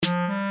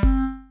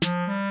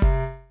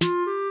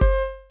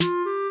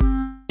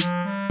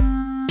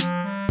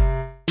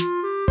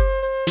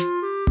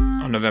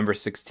On November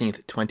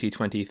 16th,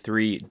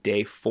 2023,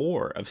 day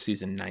 4 of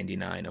season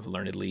 99 of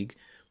Learned League,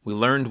 we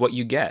learned what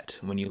you get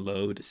when you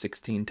load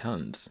 16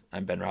 tons.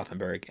 I'm Ben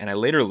Rothenberg, and I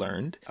later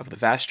learned of the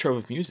vast trove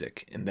of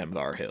music in them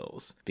thar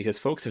hills, because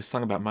folks have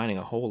sung about mining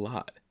a whole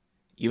lot,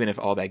 even if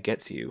all that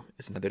gets you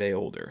is another day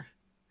older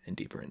and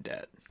deeper in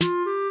debt.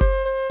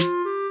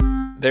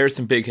 There are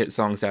some big hit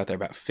songs out there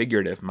about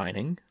figurative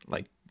mining,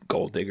 like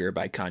Gold Digger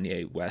by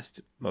Kanye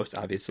West, most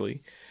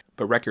obviously,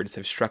 but records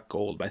have struck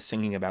gold by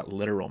singing about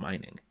literal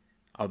mining,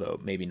 although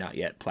maybe not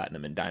yet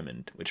platinum and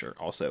diamond, which are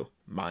also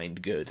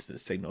mined goods that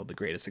signal the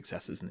greatest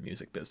successes in the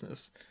music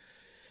business.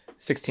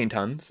 16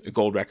 Tons, a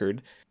gold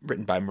record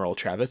written by Merle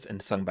Travis and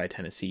sung by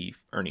Tennessee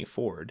Ernie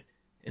Ford,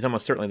 is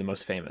almost certainly the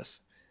most famous,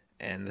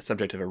 and the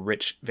subject of a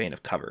rich vein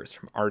of covers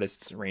from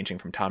artists ranging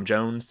from Tom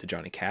Jones to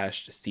Johnny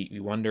Cash to Stevie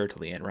Wonder to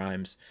LeAnn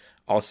Rimes,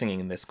 all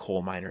singing this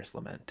coal miner's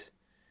lament.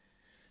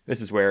 This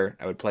is where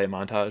I would play a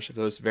montage of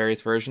those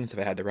various versions if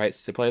I had the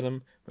rights to play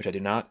them, which I do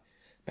not,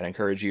 but I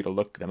encourage you to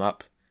look them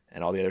up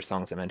and all the other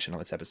songs I mentioned on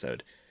this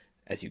episode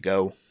as you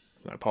go.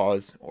 You want to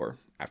pause, or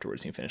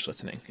afterwards you finish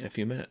listening in a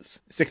few minutes.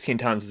 16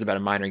 Tons is about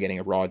a miner getting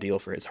a raw deal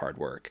for his hard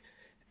work,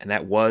 and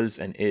that was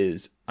and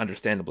is,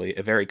 understandably,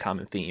 a very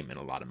common theme in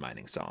a lot of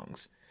mining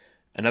songs.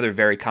 Another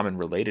very common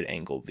related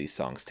angle these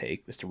songs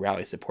take is to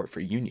rally support for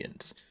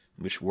unions,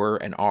 which were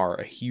and are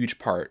a huge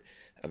part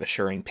of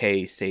assuring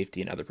pay, safety,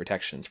 and other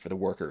protections for the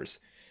workers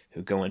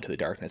who go into the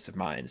darkness of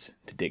mines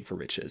to dig for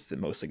riches that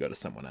mostly go to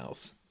someone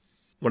else.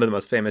 One of the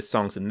most famous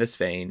songs in this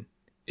vein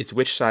is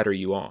Which Side Are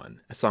You On?,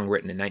 a song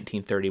written in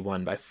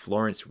 1931 by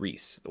Florence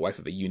Reese, the wife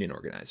of a union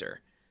organizer.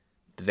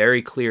 The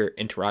very clear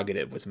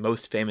interrogative was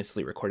most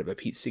famously recorded by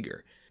Pete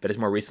Seeger, but has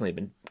more recently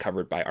been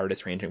covered by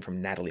artists ranging from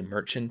Natalie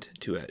Merchant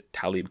to a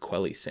Talib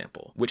Kweli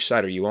sample. Which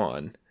Side Are You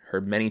On?,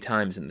 heard many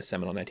times in the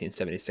seminal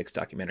 1976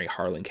 documentary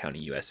Harlan County,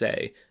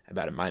 USA,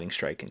 about a mining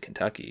strike in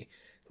Kentucky,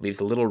 leaves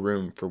little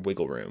room for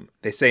wiggle room.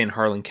 They say in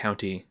Harlan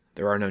County,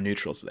 there are no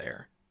neutrals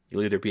there.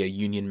 You'll either be a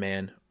union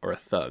man or a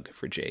thug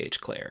for J.H.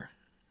 Clare.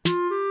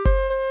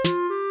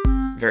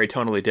 Very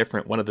tonally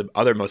different, one of the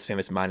other most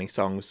famous mining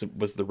songs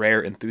was the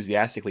rare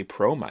enthusiastically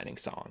pro-mining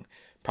song,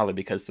 probably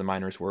because the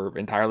miners were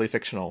entirely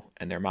fictional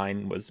and their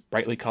mine was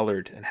brightly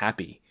colored and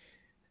happy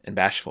and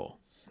bashful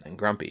and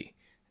grumpy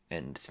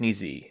and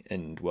sneezy,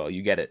 and, well,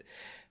 you get it.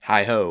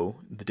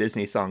 Hi-Ho, the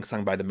Disney song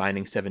sung by the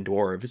mining Seven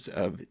Dwarves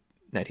of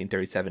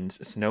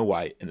 1937's Snow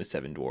White and the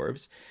Seven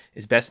Dwarves,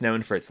 is best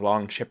known for its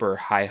long, chipper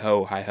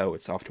hi-ho, hi-ho,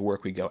 it's off to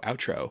work we go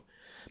outro,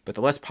 but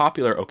the less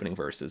popular opening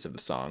verses of the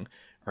song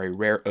are a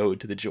rare ode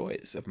to the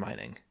joys of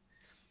mining.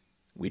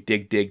 We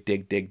dig, dig,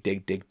 dig, dig,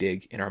 dig, dig,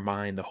 dig in our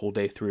mine the whole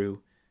day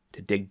through.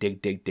 To dig,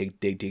 dig, dig, dig,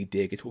 dig, dig,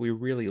 dig is what we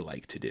really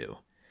like to do.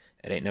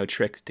 It ain't no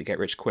trick to get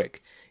rich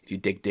quick if you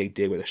dig, dig,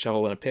 dig with a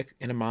shovel and a pick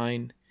in a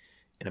mine,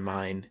 in a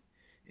mine,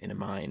 in a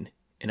mine,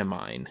 in a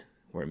mine,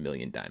 where a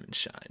million diamonds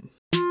shine.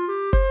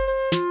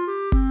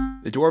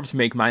 The Dwarves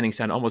make mining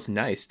sound almost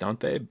nice, don't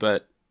they?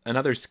 But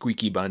another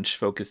squeaky bunch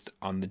focused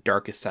on the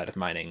darkest side of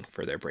mining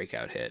for their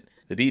breakout hit.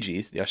 The Bee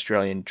Gees, the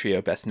Australian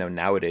trio best known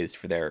nowadays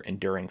for their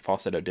enduring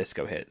falsetto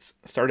disco hits,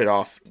 started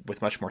off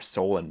with much more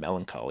soul and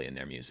melancholy in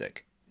their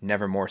music.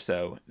 Never more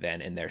so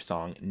than in their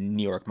song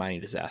New York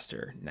Mining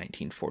Disaster,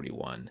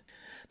 1941.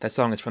 That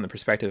song is from the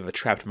perspective of a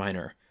trapped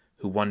miner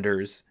who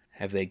wonders,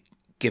 have they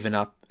given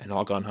up and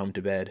all gone home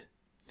to bed,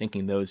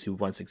 thinking those who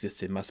once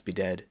existed must be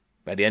dead.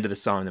 By the end of the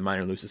song, the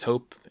miner loses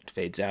hope and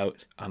fades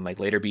out. Unlike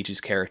later Bee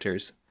Gees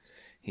characters,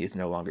 he is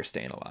no longer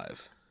staying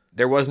alive.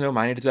 There was no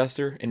mining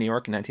disaster in New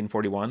York in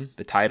 1941.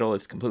 The title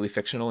is completely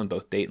fictional in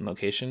both date and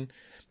location,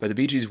 but the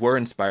Bee Gees were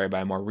inspired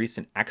by a more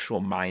recent actual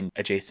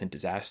mine-adjacent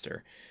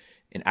disaster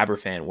in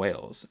Aberfan,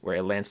 Wales, where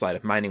a landslide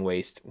of mining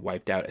waste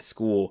wiped out a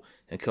school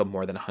and killed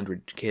more than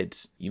 100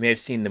 kids. You may have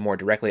seen the more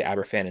directly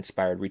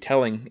Aberfan-inspired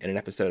retelling in an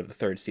episode of the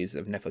third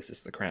season of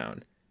Netflix's The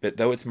Crown. But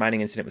though its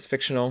mining incident was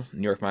fictional,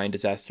 New York Mining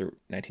Disaster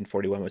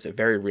 1941 was a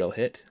very real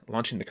hit,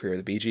 launching the career of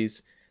the Bee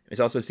Gees. It was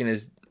also seen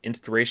as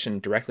inspiration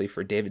directly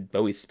for David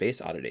Bowie's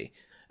Space Oddity,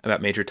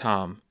 about Major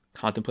Tom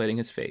contemplating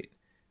his fate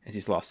as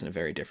he's lost in a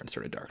very different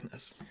sort of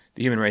darkness.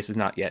 The human race has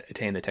not yet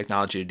attained the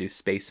technology to do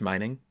space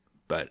mining,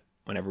 but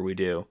whenever we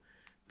do,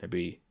 there'll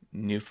be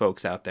new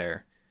folks out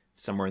there,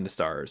 somewhere in the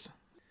stars,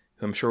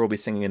 who I'm sure will be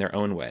singing in their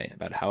own way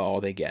about how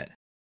all they get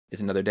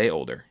is another day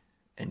older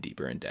and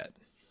deeper in debt.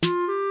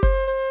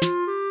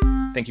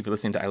 Thank you for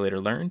listening to I Later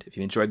Learned. If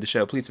you enjoyed the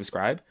show, please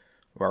subscribe.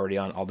 We're already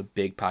on all the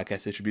big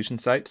podcast distribution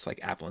sites like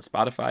Apple and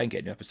Spotify and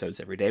get new episodes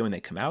every day when they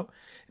come out.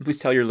 And please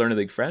tell your Learned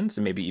League friends,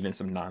 and maybe even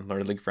some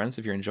non-Learned League friends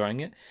if you're enjoying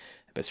it.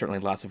 But certainly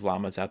lots of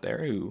llamas out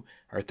there who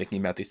are thinking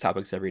about these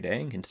topics every day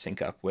and can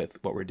sync up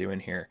with what we're doing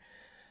here.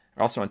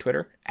 We're also on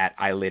Twitter at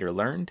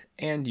iLaterLearned,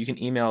 and you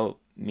can email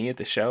me at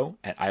the show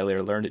at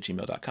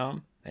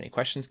iLaterLearned@gmail.com. Any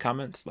questions,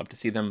 comments, love to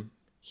see them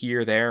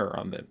here, there, or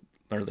on the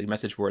Learned League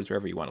message boards,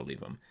 wherever you want to leave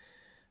them.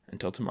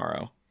 Until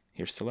tomorrow,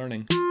 here's to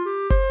learning.